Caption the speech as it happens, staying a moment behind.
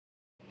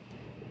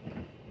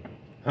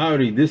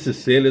Howdy, this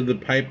is Sailor the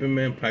Piper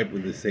Man, Piper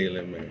the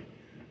Sailor Man,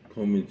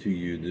 coming to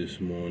you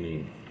this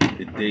morning,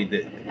 the day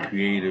that the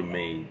Creator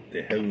made,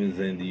 the heavens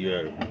and the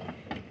earth.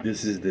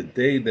 This is the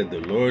day that the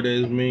Lord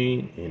has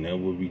made, and I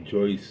will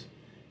rejoice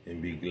and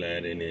be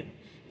glad in it.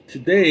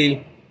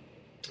 Today,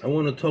 I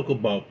want to talk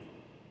about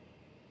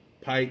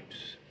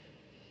pipes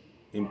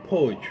in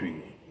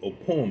poetry, or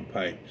poem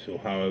pipes, or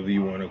however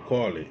you want to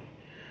call it.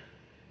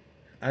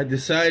 I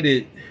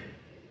decided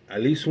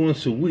at least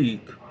once a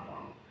week,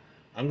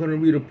 I'm going to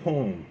read a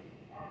poem.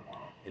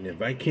 And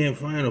if I can't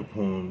find a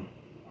poem,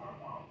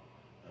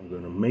 I'm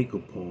going to make a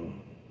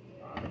poem.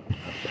 A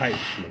pipe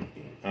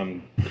smoking.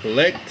 I'm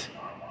collect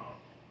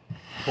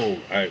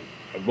poet.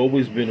 I've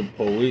always been a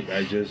poet.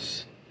 I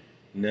just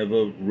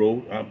never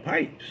wrote on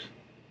pipes.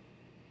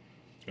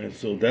 And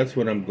so that's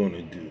what I'm going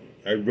to do.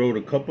 I wrote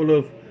a couple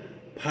of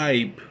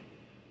pipe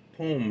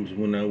poems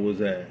when I was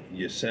at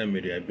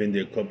Yosemite. I've been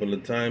there a couple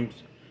of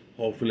times.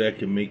 Hopefully I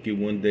can make it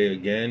one day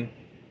again.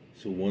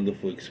 It's a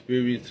wonderful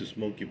experience to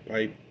smoke your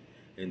pipe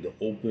in the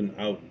open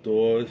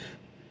outdoors.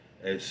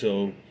 And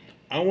so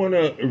I want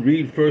to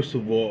read first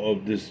of all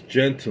of this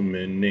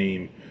gentleman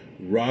named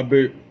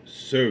Robert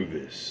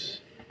Service.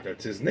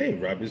 That's his name,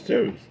 Robert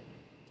Service.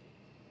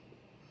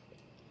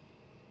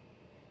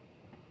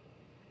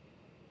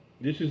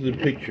 This is a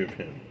picture of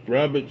him,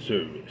 Robert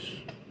Service.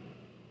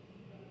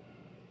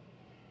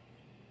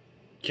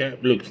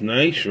 Cap looks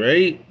nice,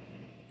 right?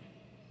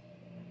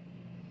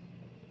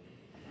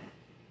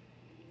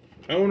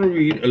 I want to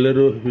read a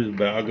little of his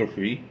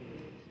biography.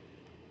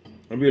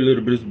 I'll read a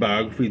little bit of his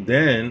biography,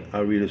 then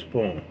I'll read his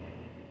poem.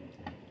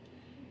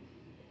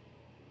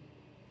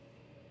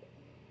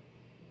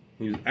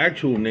 His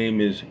actual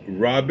name is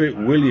Robert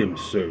William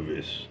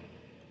Service.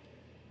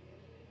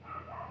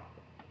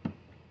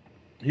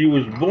 He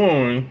was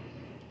born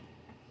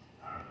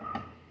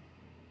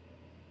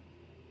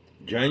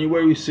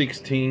January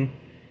 16,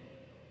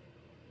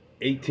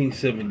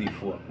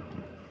 1874.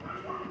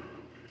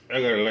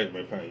 I gotta light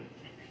my pipe.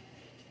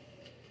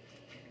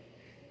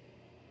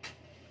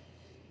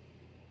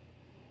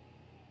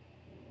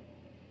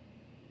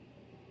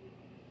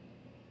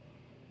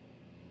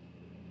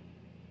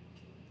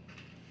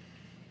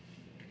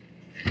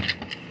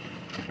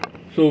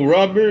 So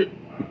Robert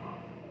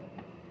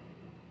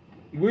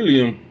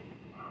William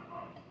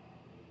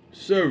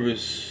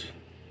Service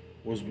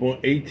was born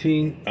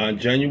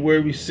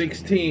January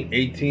 16,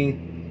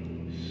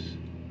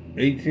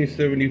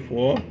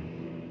 1874,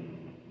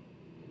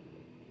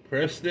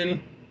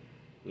 Preston,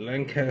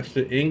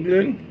 Lancaster,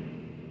 England,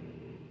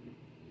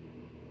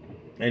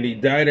 and he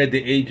died at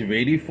the age of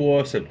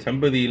 84,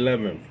 September the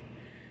 11th,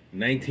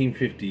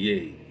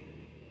 1958.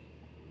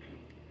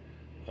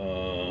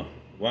 Wow,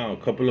 a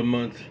couple of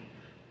months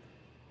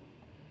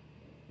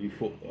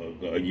before,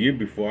 a year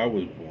before I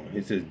was born.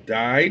 He says,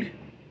 died,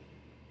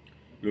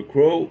 Le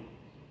Croix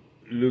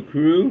de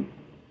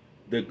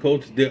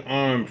Côte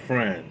d'Armes,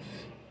 France.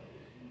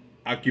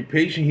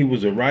 Occupation, he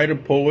was a writer,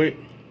 poet,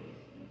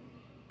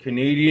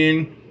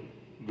 Canadian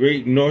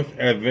Great North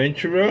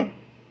adventurer.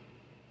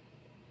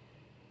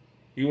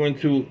 He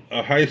went to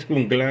a high school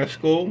in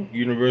Glasgow,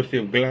 University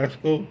of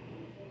Glasgow,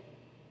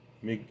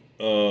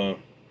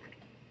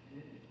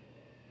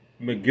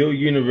 McGill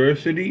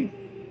University.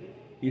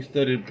 He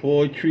studied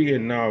poetry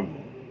and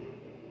novel.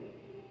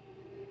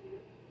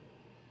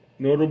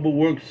 Notable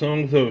works: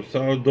 Songs of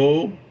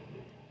Sourdough,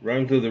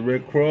 Rhymes of the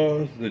Red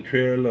Cross, The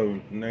Trail of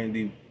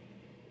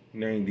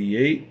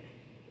 1998.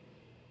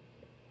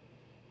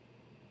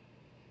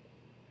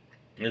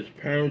 His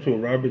parents were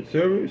Robert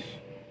Service.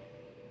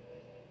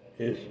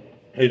 His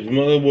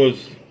mother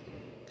was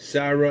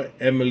Sarah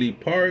Emily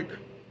Park.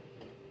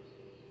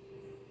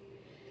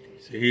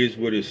 So here's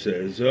what it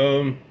says.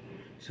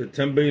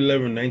 September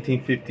 11,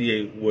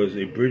 1958 was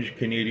a British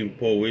Canadian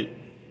poet,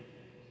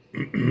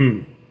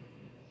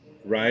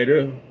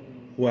 writer,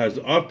 who has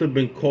often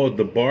been called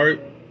the Bard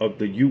of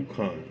the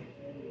Yukon.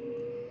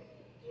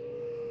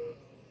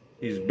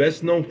 He's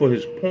best known for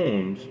his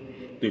poems,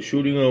 The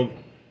Shooting of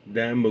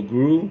Dan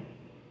McGrew,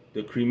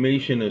 The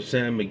Cremation of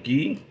Sam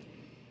McGee.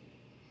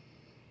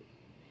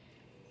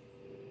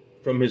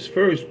 From his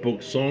first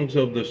book, Songs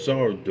of the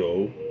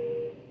Sourdough,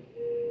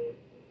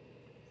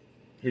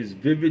 his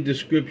vivid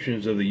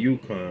descriptions of the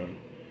Yukon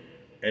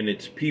and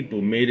its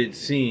people made it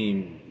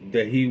seem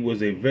that he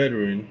was a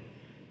veteran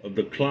of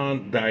the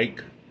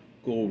Klondike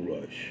Gold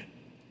Rush.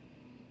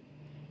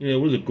 You know, it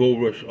was a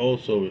gold rush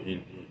also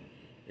in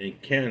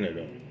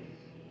Canada.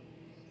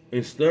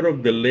 Instead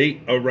of the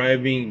late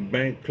arriving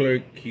bank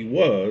clerk he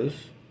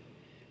was,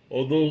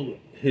 although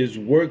his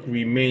work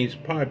remains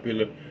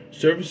popular,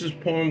 Service's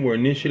poems were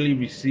initially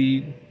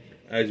received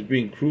as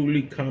being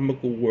crudely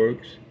comical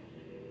works,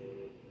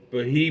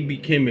 but he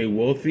became a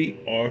wealthy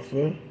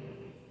author.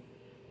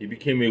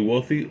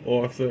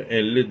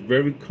 And lived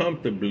very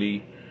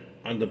comfortably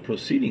on the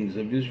proceedings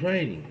of his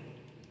writing.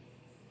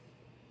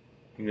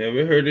 You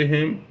never heard of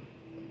him?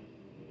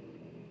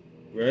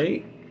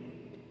 Right?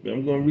 But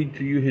I'm going to read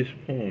to you his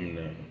poem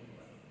now.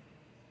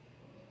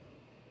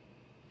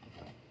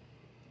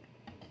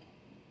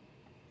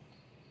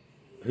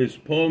 His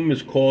poem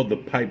is called The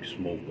Pipe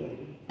Smoker.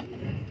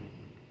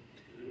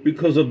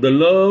 Because of the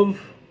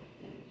love,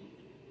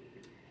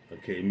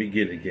 okay, let me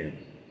get it again.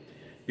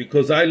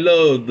 Because I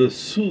love the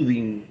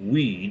soothing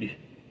weed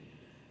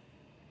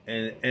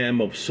and am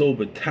of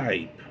sober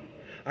type,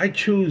 I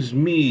choose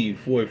me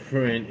for a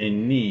friend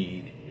in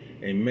need,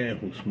 a man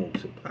who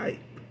smokes a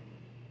pipe.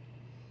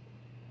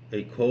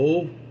 A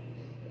cove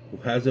who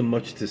hasn't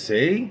much to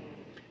say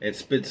and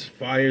spits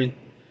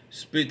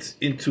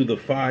into the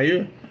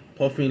fire,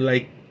 puffing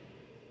like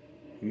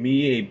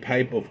me a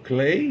pipe of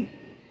clay,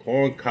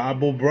 corn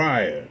cobble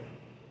briar.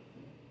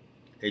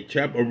 A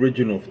chap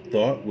original of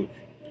thought with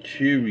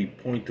cheery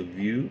point of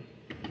view,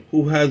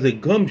 who has a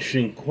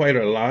gumption quite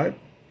a lot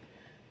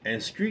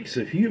and streaks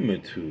of humor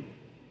too.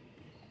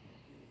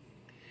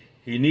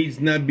 He needs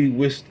not be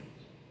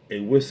a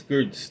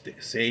whiskered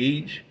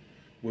sage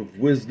with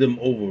wisdom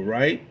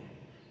overripe.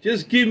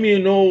 Just give me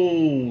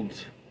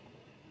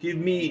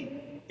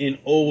in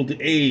old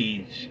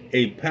age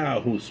a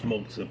pal who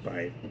smokes a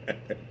pipe.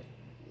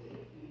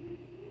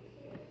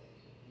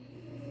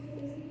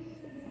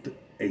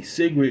 A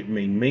cigarette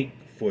may make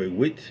for a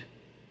wit,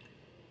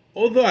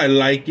 although I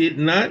like it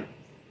not.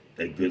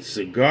 A good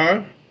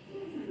cigar,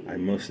 I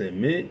must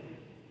admit,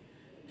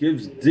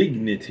 gives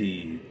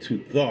dignity to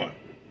thought.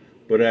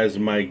 But as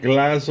my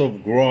glass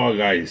of grog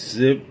I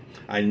sip,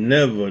 I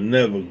never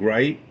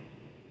gripe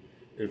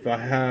if I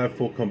have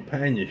for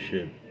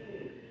companionship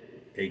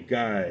a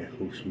guy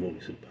who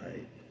smokes a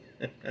pipe.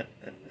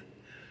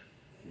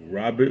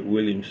 Robert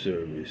William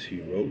Service,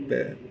 he wrote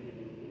that.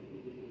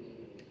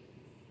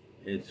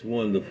 It's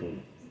wonderful.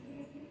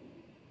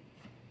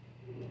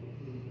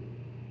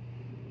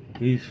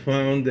 He's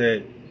found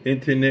at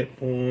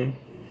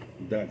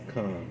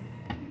internetpoem.com.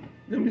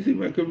 Let me see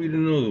if I can read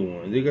another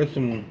one. They got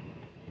some.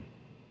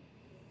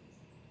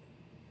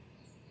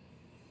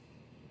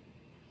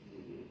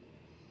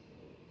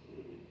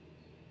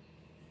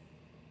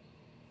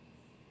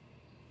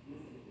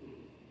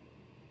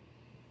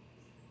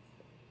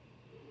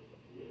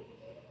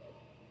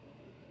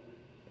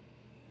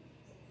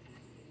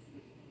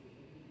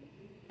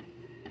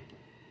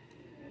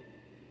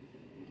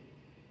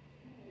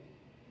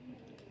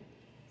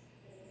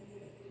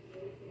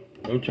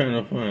 I'm trying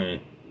to find.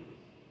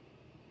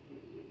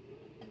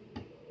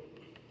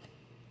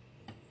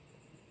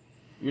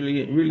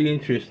 Really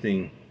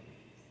interesting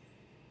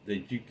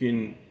that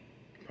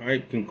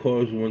pipe can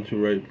cause one to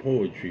write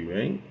poetry,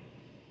 right?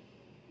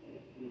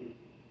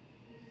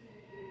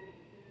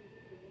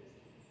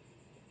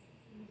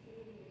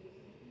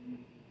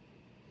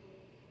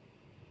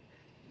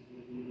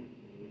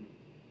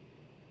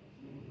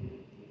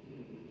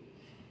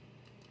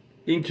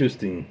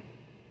 Interesting.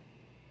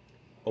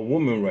 A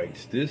woman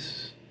writes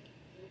this.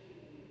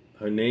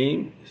 Her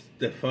name is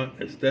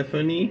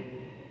Stephanie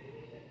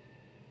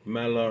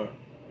Mallarmé.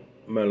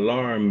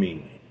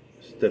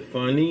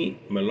 Stephanie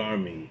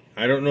Mallarmé.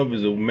 I don't know if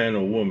it's a man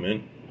or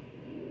woman.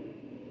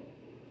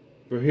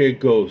 But here it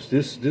goes.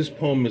 This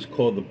poem is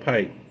called The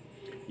Pipe.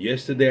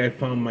 Yesterday I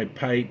found my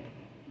pipe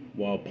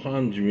while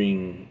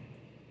pondering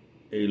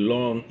a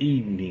long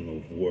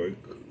evening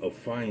of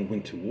fine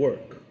winter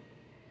work.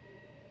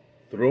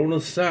 Thrown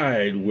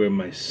aside were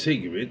my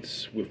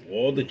cigarettes with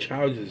all the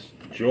childish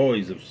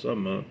joys of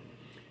summer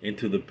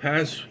into the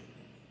past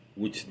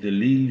which the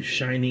leaves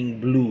shining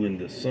blue in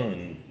the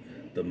sun,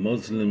 the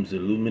Muslims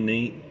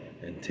illuminate,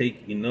 and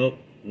taking up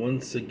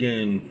once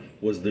again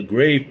was the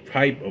grave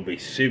pipe of a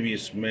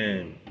serious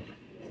man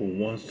who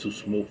wants to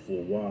smoke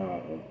for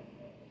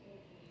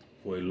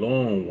a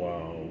long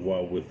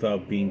while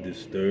without being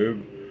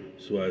disturbed,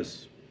 so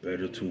as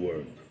better to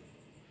work.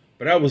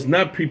 But I was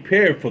not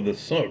prepared for the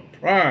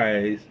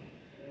surprise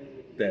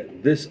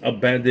that this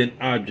abandoned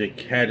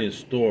object had in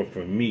store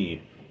for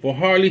me, for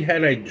hardly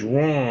had I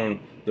drawn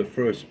the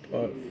first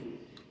puff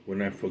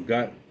when I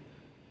forgot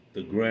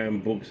the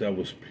grand books I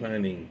was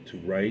planning to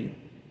write,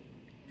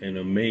 and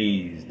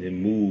amazed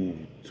and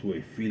moved to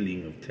a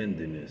feeling of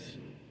tenderness.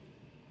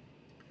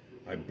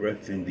 I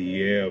breathed in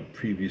the air of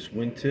previous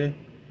winter,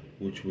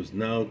 which was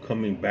now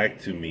coming back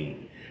to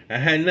me. I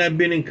had not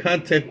been in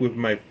contact with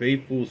my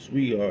faithful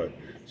sweetheart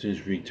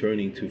since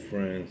returning to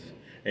France,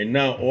 and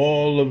now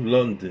all of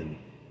London,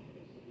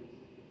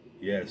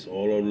 yes,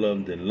 all of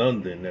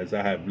London, as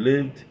I have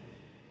lived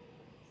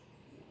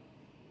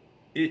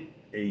it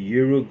a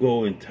year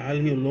ago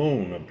entirely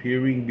alone,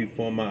 appearing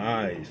before my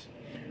eyes,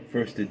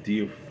 first the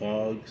dear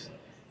fogs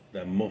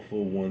that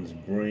muffle one's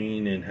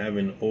brain and have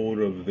an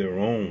odor of their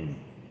own.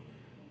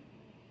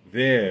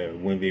 There,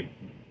 when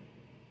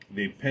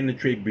they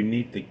penetrate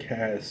beneath the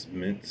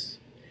casements,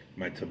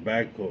 my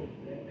tobacco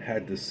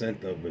had the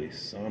scent of a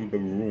somber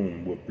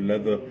room with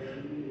leather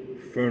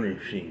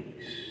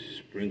furnishings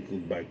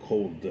sprinkled by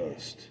coal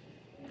dust,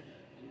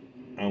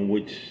 on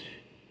which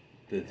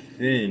the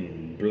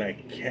thin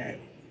black cat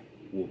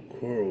will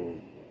curl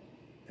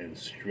and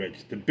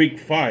stretch. The big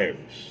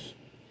fires,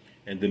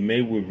 and the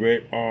maid with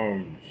red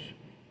arms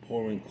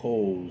pouring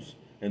coals,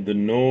 and the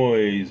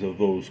noise of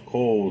those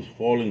coals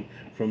falling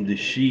from the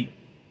sheet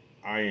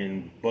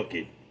iron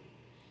bucket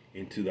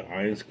into the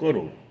iron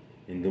scuttle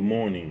in the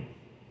morning.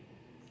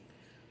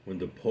 When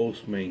the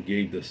postman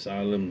gave the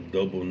solemn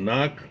double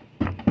knock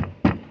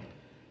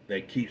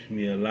that keeps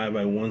me alive,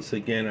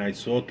 I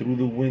saw through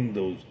the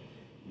windows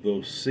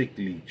those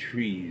sickly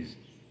trees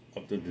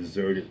of the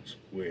deserted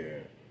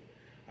square.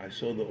 I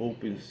saw the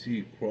open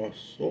sea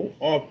cross so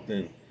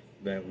often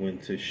that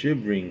winter,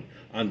 shivering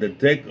on the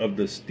deck of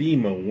the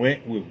steamer,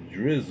 wet with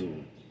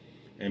drizzle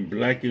and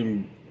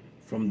blackened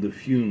from the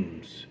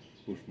fumes,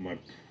 with my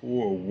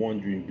poor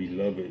wandering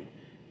beloved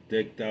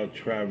decked out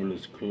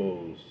traveler's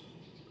clothes,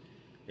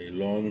 a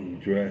long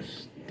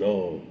dress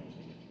dull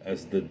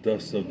as the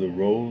dust of the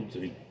roads,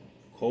 a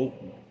coat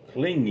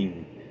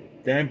clinging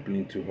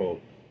damply to her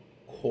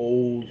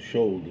cold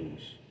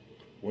shoulders,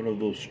 one of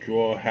those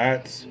straw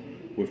hats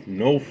with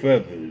no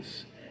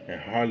feathers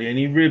and hardly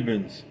any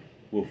ribbons,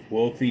 with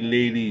wealthy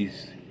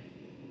ladies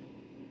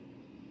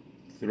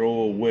throw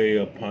away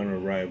upon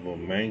arrival,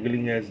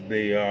 mangling as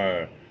they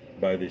are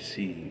by the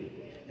sea,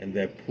 and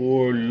that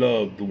poor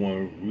loved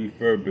one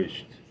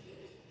refurbished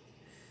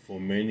for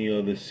many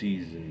other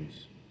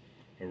seasons.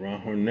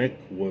 Around her neck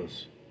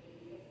was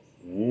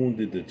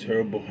wounded the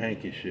terrible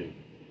handkerchief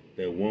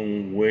that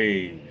one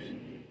waves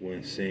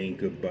when saying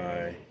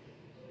goodbye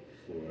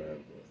forever.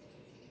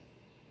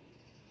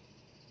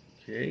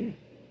 Okay?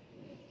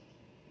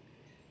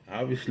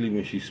 Obviously,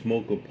 when she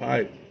smoked a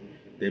pipe,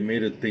 they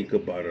made her think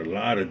about a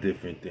lot of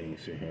different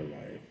things in her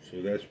life.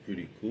 So that's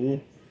pretty cool.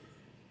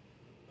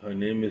 Her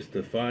name is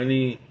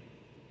Stefani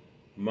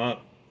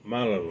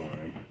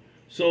Malalarm.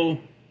 So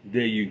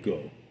there you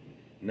go.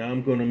 Now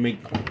I'm going to make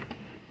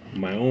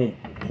my own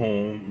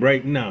poem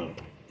right now,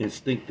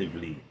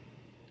 instinctively.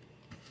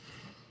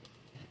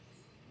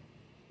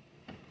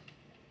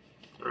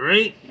 All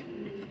right?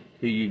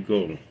 Here you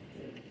go.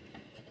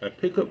 I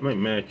pick up my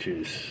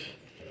matches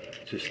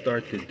to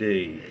start the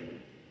day.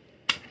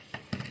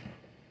 I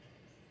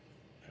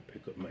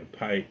pick up my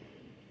pipe.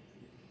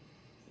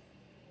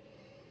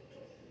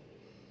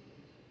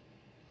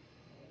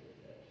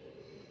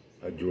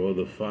 I draw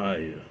the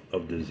fire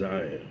of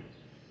desire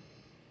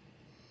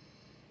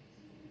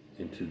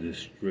into this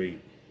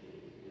straight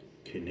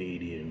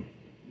Canadian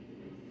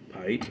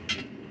pipe,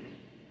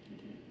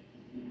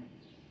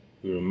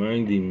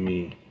 reminding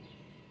me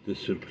the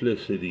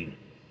simplicity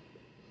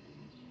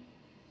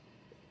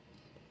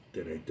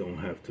that I don't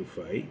have to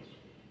fight.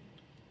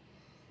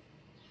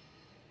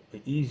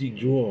 An easy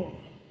draw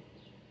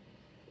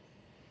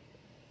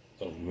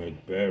of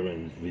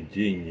McBaron's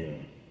Virginia.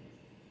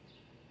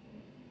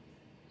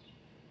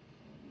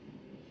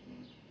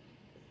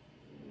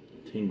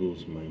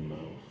 Tingles my mouth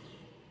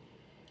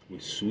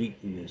with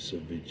sweetness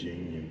of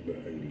Virginia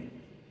barley.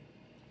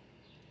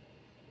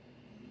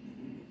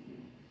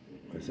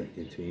 As I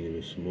continue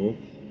to smoke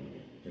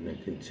and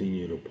I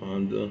continue to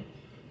ponder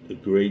the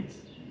great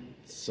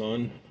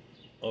sun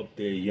up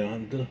there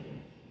yonder,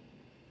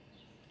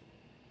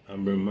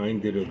 I'm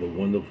reminded of the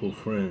wonderful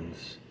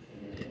friends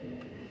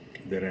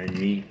that I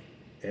meet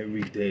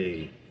every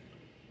day.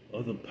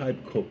 Other pipe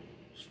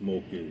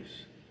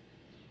smokers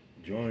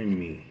join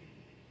me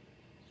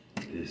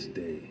this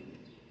day.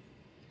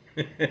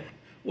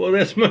 Well,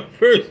 that's my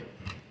first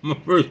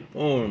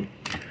poem,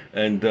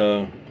 and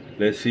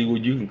let's see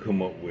what you can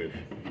come up with.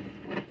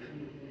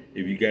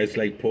 If you guys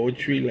like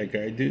poetry like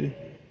I do,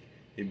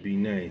 it'd be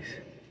nice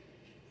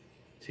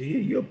to hear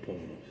your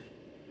poems.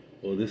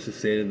 Well, this is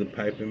Sailor the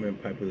Piper Man,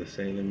 Piper the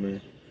Sailor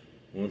Man,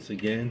 once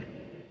again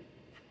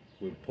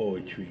with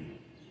poetry,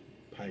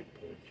 pipe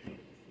poetry.